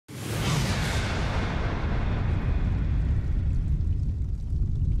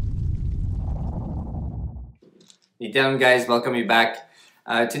Nithya guys, welcome you back.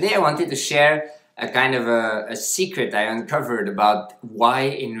 Today I wanted to share a kind of a secret I uncovered about why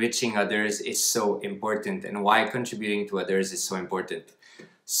enriching others is so important and why contributing to others is so important.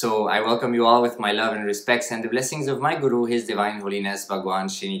 So I welcome you all with my love and respects and the blessings of my Guru, His Divine Holiness, Bhagwan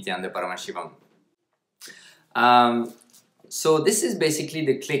Shri Nithya Paramashiva. So this is basically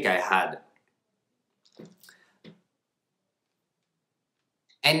the click I had.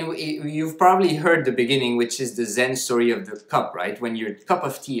 And you've probably heard the beginning, which is the Zen story of the cup, right? When your cup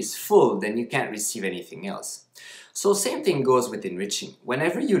of tea is full, then you can't receive anything else. So same thing goes with enriching.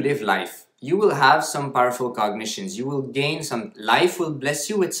 Whenever you live life, you will have some powerful cognitions. You will gain some, life will bless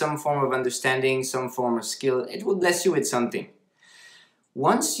you with some form of understanding, some form of skill. It will bless you with something.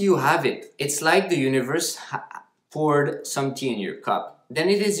 Once you have it, it's like the universe poured some tea in your cup. Then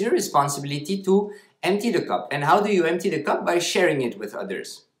it is your responsibility to empty the cup. And how do you empty the cup? By sharing it with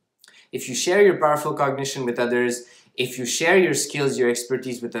others. If you share your powerful cognition with others, if you share your skills, your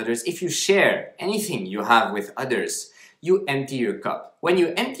expertise with others, if you share anything you have with others, you empty your cup. When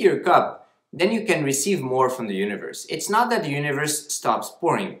you empty your cup, then you can receive more from the universe. It's not that the universe stops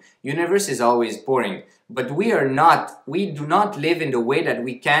pouring. Universe is always pouring. But we do not live in the way that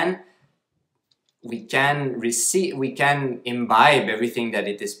we can imbibe everything that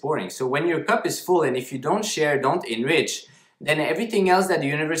it is pouring. So when your cup is full and if you don't share, don't enrich, then everything else that the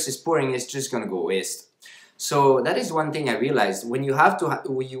universe is pouring is just going to go waste. So that is one thing I realized. When you have to,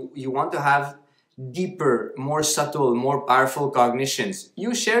 you want to have deeper, more subtle, more powerful cognitions,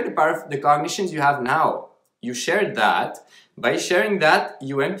 you share the cognitions you have now. You share that. By sharing that,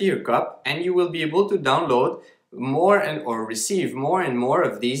 you empty your cup and you will be able to download more or receive more and more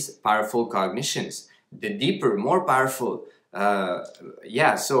of these powerful cognitions. The deeper, more powerful.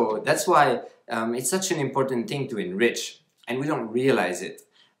 So that's why it's such an important thing to enrich, and we don't realize it.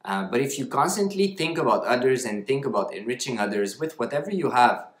 But if you constantly think about others and think about enriching others with whatever you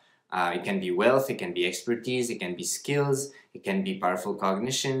have, it can be wealth, it can be expertise, it can be skills, it can be powerful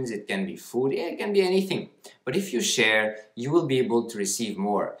cognitions, it can be food, it can be anything. But if you share, you will be able to receive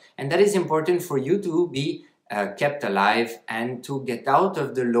more. And that is important for you to be kept alive and to get out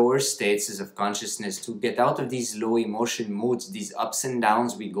of the lower states of consciousness, to get out of these low emotion moods, these ups and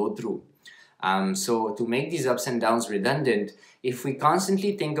downs we go through. So to make these ups and downs redundant, if we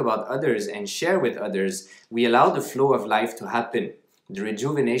constantly think about others and share with others, we allow the flow of life to happen. The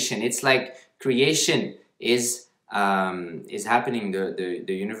rejuvenation, it's like creation is happening. The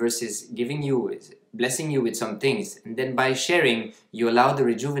universe is giving you, blessing you with some things, and then by sharing you allow the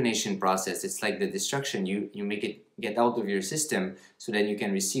rejuvenation process. It's like the destruction, you make it get out of your system so that you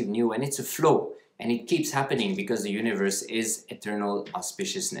can receive new, and it's a flow and it keeps happening because the universe is eternal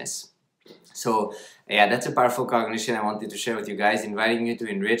auspiciousness. So yeah, that's a powerful cognition I wanted to share with you guys, inviting you to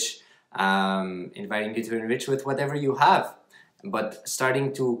enrich with whatever you have, but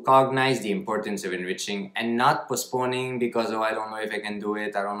starting to cognize the importance of enriching and not postponing because, oh, I don't know if I can do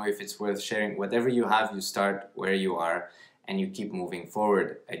it, I don't know if it's worth sharing. Whatever you have, you start where you are and you keep moving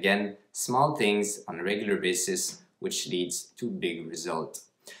forward. Again, small things on a regular basis, which leads to big result.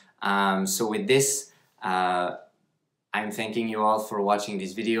 So with this, I'm thanking you all for watching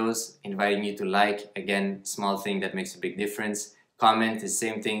these videos, inviting you to like, again, small thing that makes a big difference. Comment is the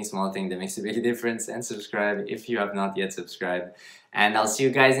same thing, small thing that makes a big difference, and subscribe if you have not yet subscribed. And I'll see you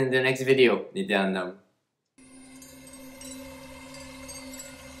guys in the next video. Nithya.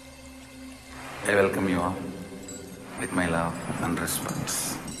 I welcome you all with my love and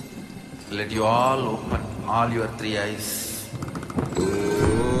respect. Let you all open all your three eyes